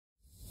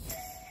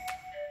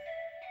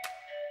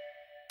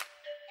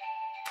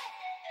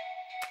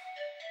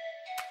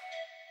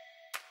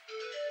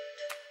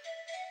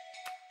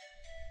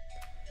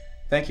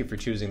Thank you for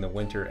choosing the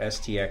Whynter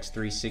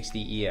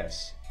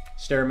STX360ES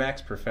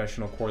Sterymax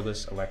Professional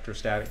Cordless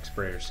Electrostatic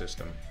Sprayer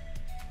System.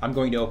 I'm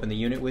going to open the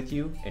unit with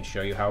you and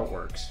show you how it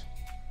works.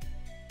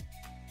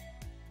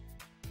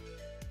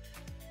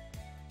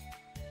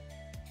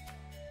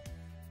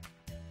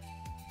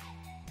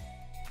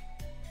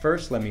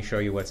 First, let me show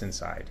you what's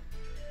inside.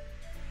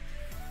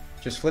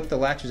 Just flip the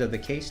latches of the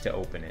case to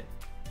open it.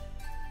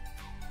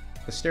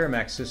 The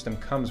Sterymax system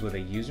comes with a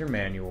user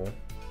manual,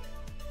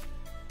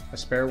 a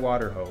spare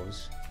water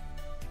hose,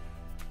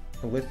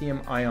 a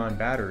lithium-ion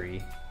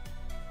battery,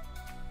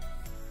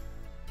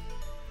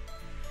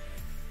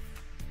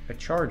 a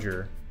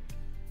charger,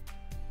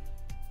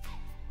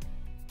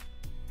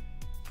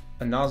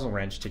 a nozzle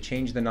wrench to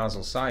change the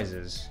nozzle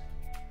sizes,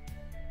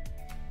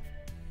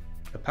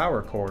 a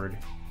power cord,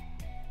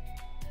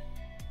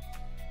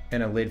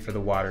 and a lid for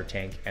the water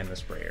tank and the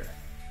sprayer.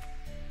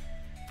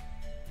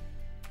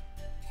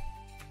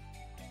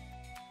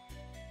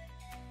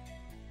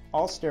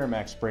 All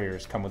Sterymax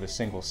sprayers come with a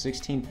single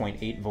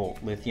 16.8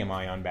 volt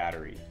lithium-ion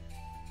battery.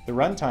 The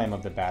runtime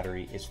of the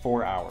battery is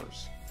 4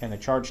 hours, and the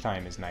charge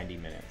time is 90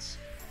 minutes.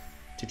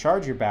 To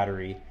charge your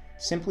battery,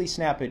 simply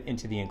snap it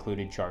into the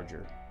included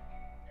charger.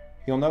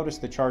 You'll notice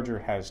the charger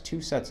has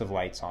 2 sets of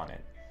lights on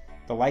it.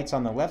 The lights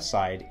on the left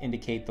side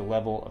indicate the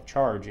level of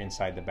charge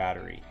inside the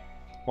battery,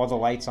 while the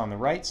lights on the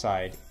right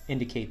side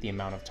indicate the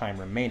amount of time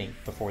remaining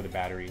before the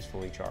battery is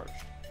fully charged.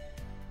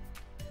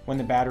 When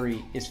the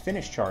battery is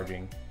finished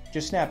charging,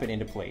 just snap it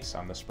into place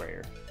on the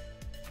sprayer.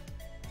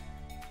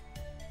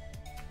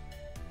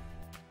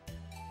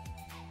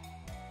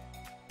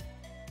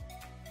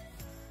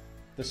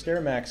 The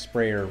Sterymax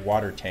sprayer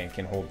water tank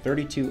can hold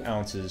 32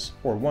 ounces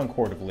or 1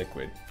 quart of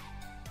liquid.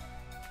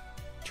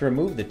 To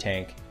remove the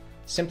tank,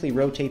 simply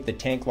rotate the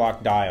tank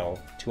lock dial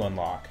to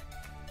unlock.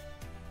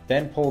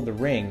 Then pull the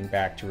ring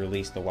back to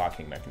release the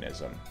locking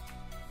mechanism.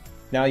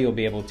 Now you'll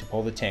be able to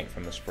pull the tank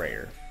from the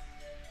sprayer.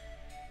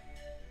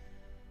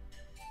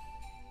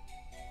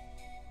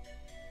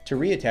 To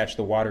reattach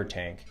the water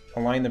tank,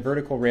 align the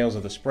vertical rails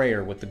of the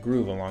sprayer with the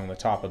groove along the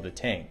top of the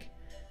tank,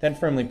 then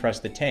firmly press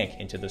the tank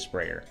into the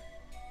sprayer.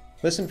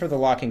 Listen for the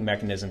locking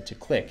mechanism to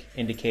click,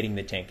 indicating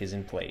the tank is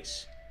in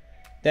place.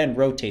 Then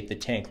rotate the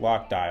tank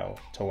lock dial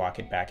to lock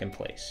it back in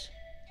place.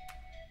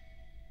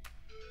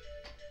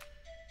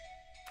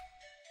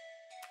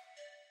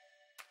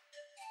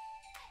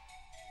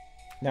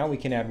 Now we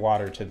can add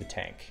water to the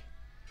tank.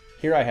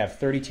 Here I have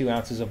 32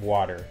 ounces of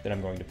water that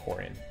I'm going to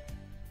pour in.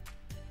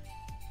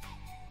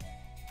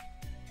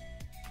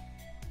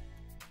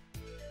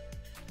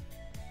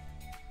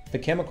 The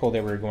chemical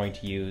that we're going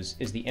to use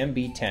is the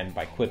MB10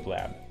 by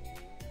QuipLab.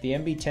 The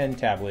MB10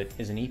 tablet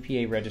is an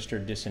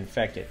EPA-registered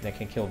disinfectant that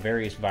can kill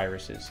various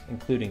viruses,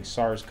 including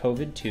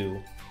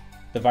SARS-CoV-2,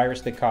 the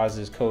virus that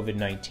causes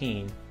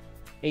COVID-19,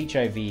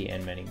 HIV,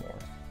 and many more.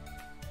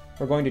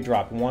 We're going to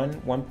drop one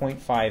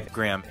 1.5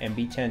 gram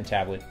MB10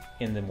 tablet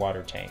in the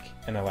water tank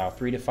and allow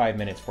 3 to 5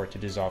 minutes for it to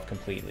dissolve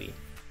completely.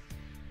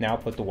 Now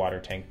put the water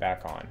tank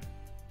back on.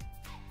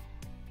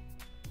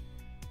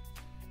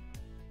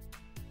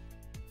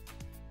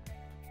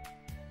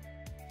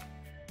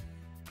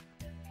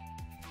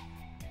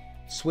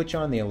 Switch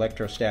on the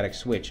electrostatic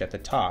switch at the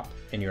top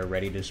and you're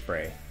ready to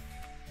spray.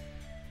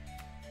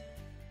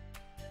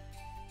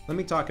 Let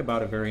me talk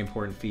about a very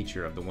important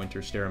feature of the Whynter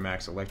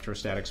Sterymax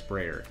Electrostatic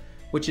Sprayer,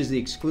 which is the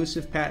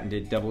exclusive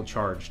patented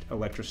double-charged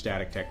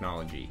electrostatic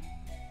technology.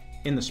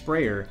 In the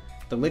sprayer,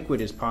 the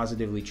liquid is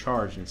positively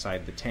charged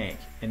inside the tank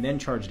and then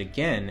charged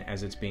again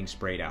as it's being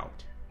sprayed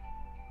out.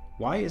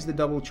 Why is the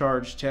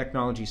double-charged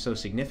technology so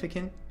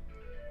significant?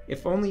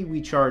 If only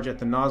we charge at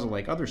the nozzle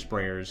like other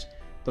sprayers,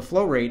 the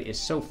flow rate is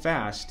so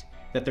fast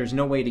that there's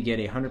no way to get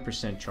a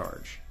 100%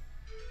 charge.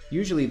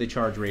 Usually the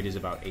charge rate is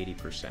about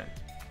 80%.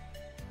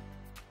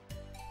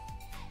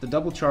 The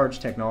double charge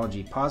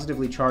technology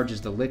positively charges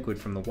the liquid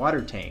from the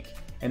water tank,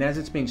 and as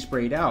it's being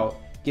sprayed out,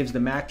 gives the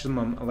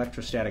maximum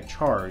electrostatic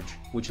charge,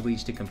 which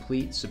leads to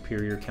complete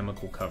superior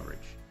chemical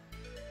coverage.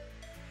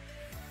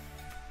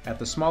 At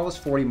the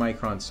smallest 40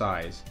 micron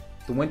size,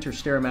 the Whynter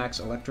Sterymax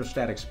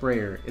Electrostatic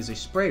Sprayer is a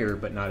sprayer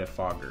but not a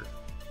fogger.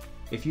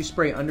 If you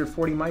spray under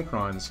 40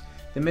 microns,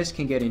 the mist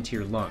can get into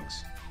your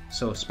lungs,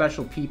 so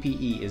special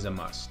PPE is a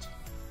must.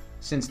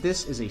 Since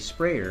this is a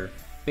sprayer,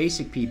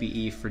 basic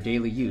PPE for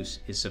daily use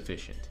is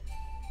sufficient.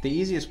 The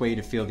easiest way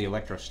to feel the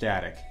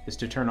electrostatic is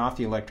to turn off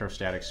the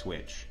electrostatic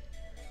switch.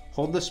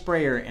 Hold the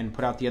sprayer and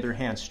put out the other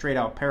hand straight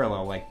out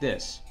parallel like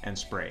this and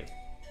spray.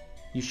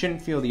 You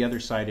shouldn't feel the other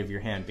side of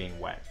your hand being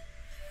wet.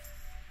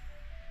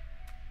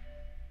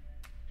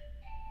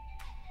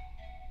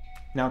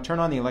 Now turn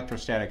on the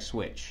electrostatic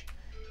switch.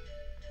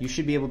 You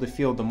should be able to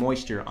feel the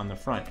moisture on the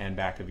front and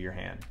back of your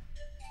hand.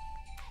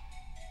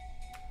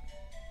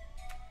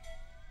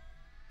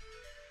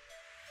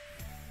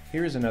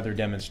 Here is another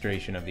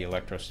demonstration of the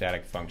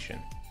electrostatic function.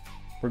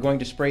 We're going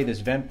to spray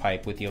this vent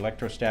pipe with the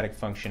electrostatic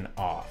function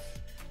off.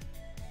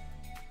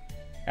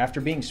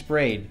 After being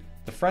sprayed,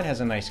 the front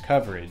has a nice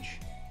coverage,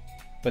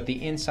 but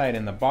the inside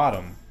and the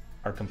bottom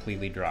are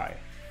completely dry.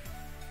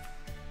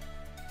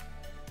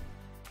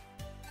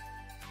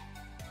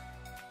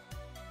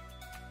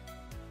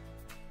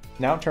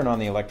 Now turn on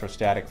the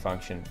electrostatic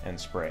function and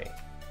spray.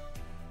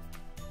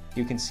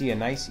 You can see a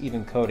nice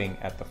even coating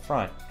at the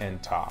front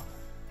and top.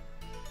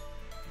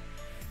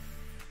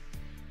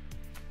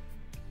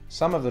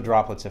 Some of the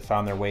droplets have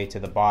found their way to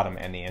the bottom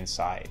and the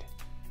inside.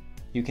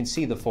 You can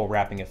see the full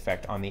wrapping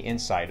effect on the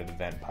inside of the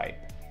vent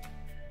pipe.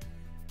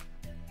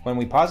 When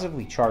we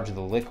positively charge the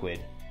liquid,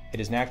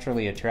 it is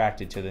naturally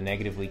attracted to the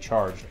negatively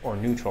charged or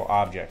neutral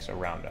objects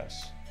around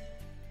us.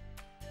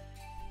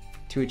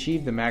 To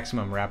achieve the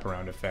maximum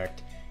wraparound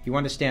effect, you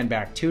want to stand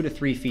back 2 to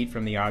 3 feet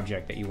from the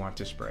object that you want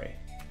to spray.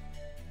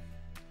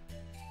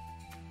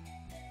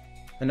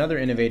 Another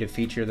innovative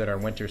feature that our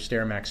Whynter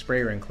Sterymax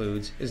sprayer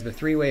includes is the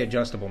 3-way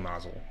adjustable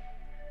nozzle.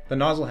 The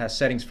nozzle has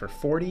settings for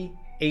 40,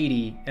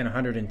 80, and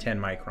 110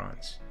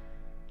 microns.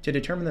 To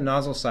determine the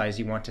nozzle size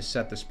you want to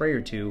set the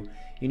sprayer to,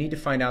 you need to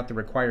find out the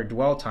required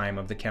dwell time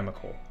of the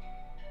chemical.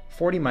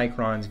 40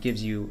 microns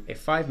gives you a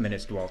 5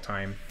 minutes dwell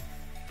time,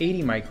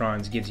 80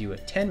 microns gives you a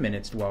 10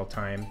 minutes dwell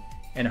time,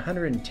 and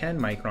 110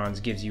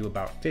 microns gives you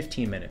about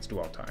 15 minutes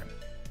dwell time.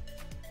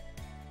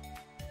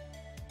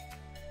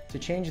 To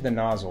change the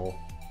nozzle,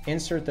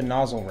 insert the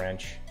nozzle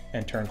wrench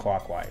and turn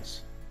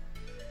clockwise.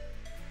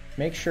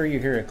 Make sure you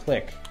hear a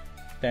click,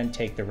 then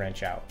take the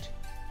wrench out.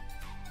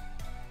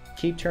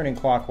 Keep turning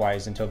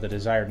clockwise until the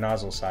desired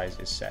nozzle size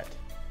is set.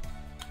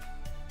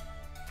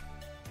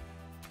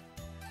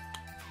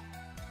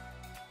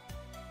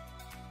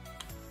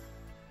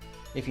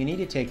 If you need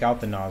to take out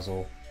the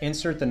nozzle,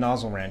 insert the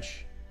nozzle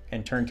wrench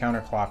and turn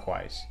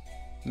counterclockwise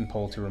and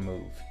pull to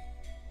remove.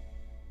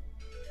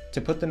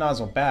 To put the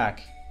nozzle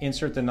back,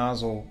 insert the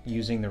nozzle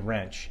using the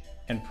wrench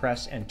and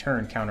press and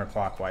turn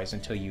counterclockwise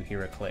until you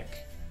hear a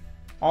click.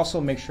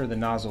 Also make sure the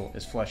nozzle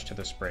is flush to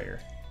the sprayer.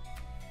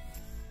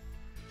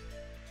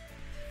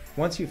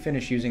 Once you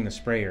finish using the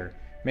sprayer,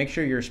 make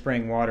sure you're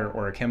spraying water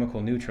or a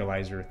chemical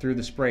neutralizer through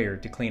the sprayer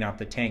to clean out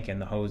the tank and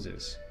the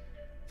hoses.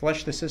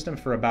 Flush the system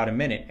for about a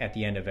minute at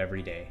the end of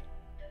every day.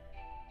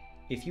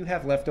 If you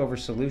have leftover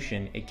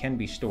solution, it can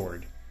be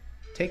stored.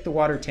 Take the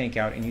water tank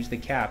out and use the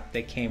cap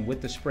that came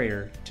with the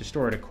sprayer to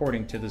store it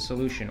according to the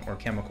solution or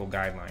chemical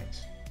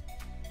guidelines.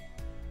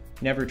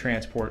 Never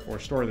transport or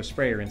store the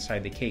sprayer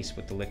inside the case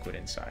with the liquid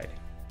inside.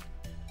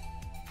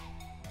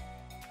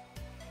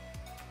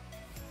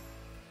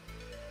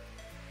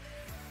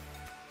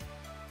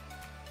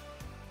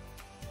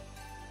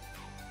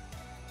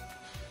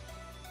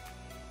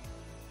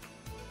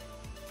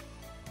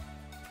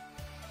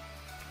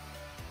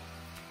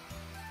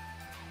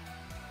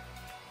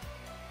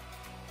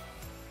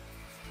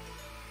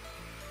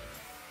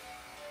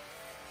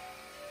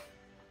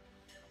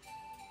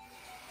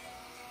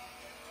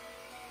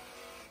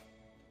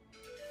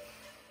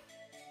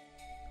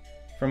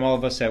 From all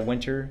of us at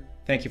Whynter,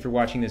 thank you for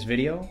watching this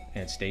video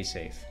and stay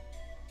safe.